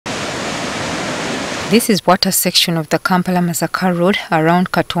This is what a section of the Kampala-Masaka Road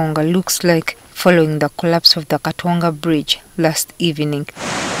around Katonga looks like following the collapse of the Katonga Bridge last evening.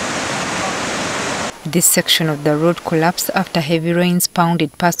 This section of the road collapsed after heavy rains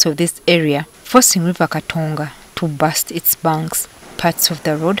pounded parts of this area, forcing River Katonga to burst its banks. Parts of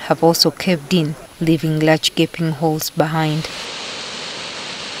the road have also caved in, leaving large gaping holes behind.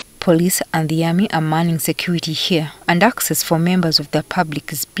 Police and the army are manning security here, and access for members of the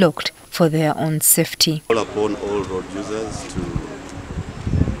public is blocked for their own safety. Call upon all road users to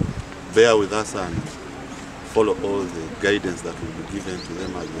bear with us and follow all the guidance that will be given to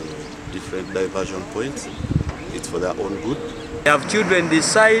them at the different diversion points. It's for their own good. They have children this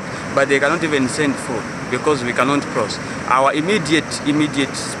side, but they cannot even send food because we cannot cross. Our immediate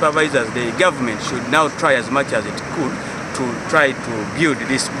supervisors, the government, should now try as much as it could to try to build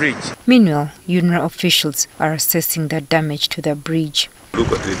this bridge. Meanwhile, UNRA officials are assessing the damage to the bridge. Look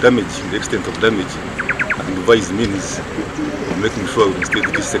at the damage, the extent of damage, and devise means of making sure we stay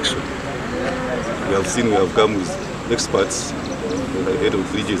to this section. We have come with experts. The head of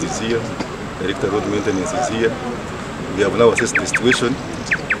bridges is here, Director of Road Maintenance is here. We have now assessed the situation,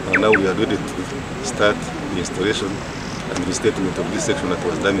 and now we are ready to start the installation and restatement of this section that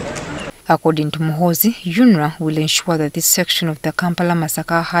was damaged. According to Muhozi, UNRA will ensure that this section of the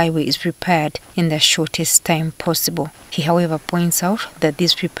Kampala-Masaka Highway is repaired in the shortest time possible. He, however, points out that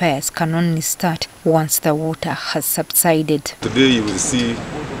these repairs can only start once the water has subsided. Today you will see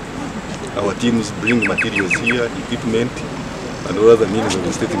our teams bring materials here, equipment, and all other means of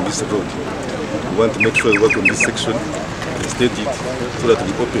restating this road. We want to make sure we work on this section, restate it, so that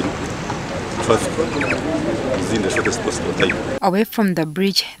we open traffic within the shortest possible time. Away from the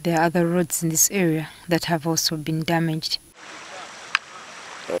bridge, there are other roads in this area that have also been damaged.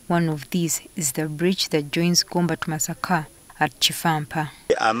 One of these is the bridge that joins Gomba to Masaka at Chifampa.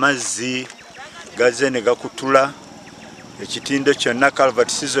 Amazzi gazene gakutula ekitindo kyonna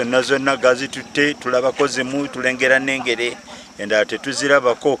Calvert season nazonna gazitutte tulabakoze mu tulengera nengere enda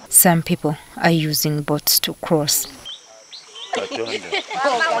tetuzirabako. Some people are using boats to cross.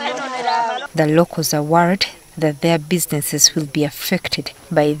 The locals are worried that their businesses will be affected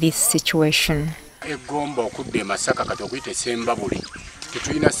by this situation. Egomba okudde Masaka katokuyite Sembabuli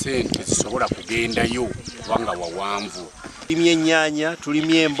tetulina sente zisobola kugendayo kubanga wawanvu. Tulimye ennyaanya,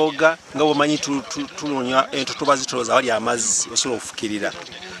 tulimye emboga nga bwomanyi tunonya entutuba zitoloza wali amazzi osobola okufukirira.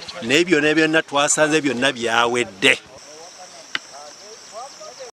 N'ebyo byonna twasanze byonna byawedde.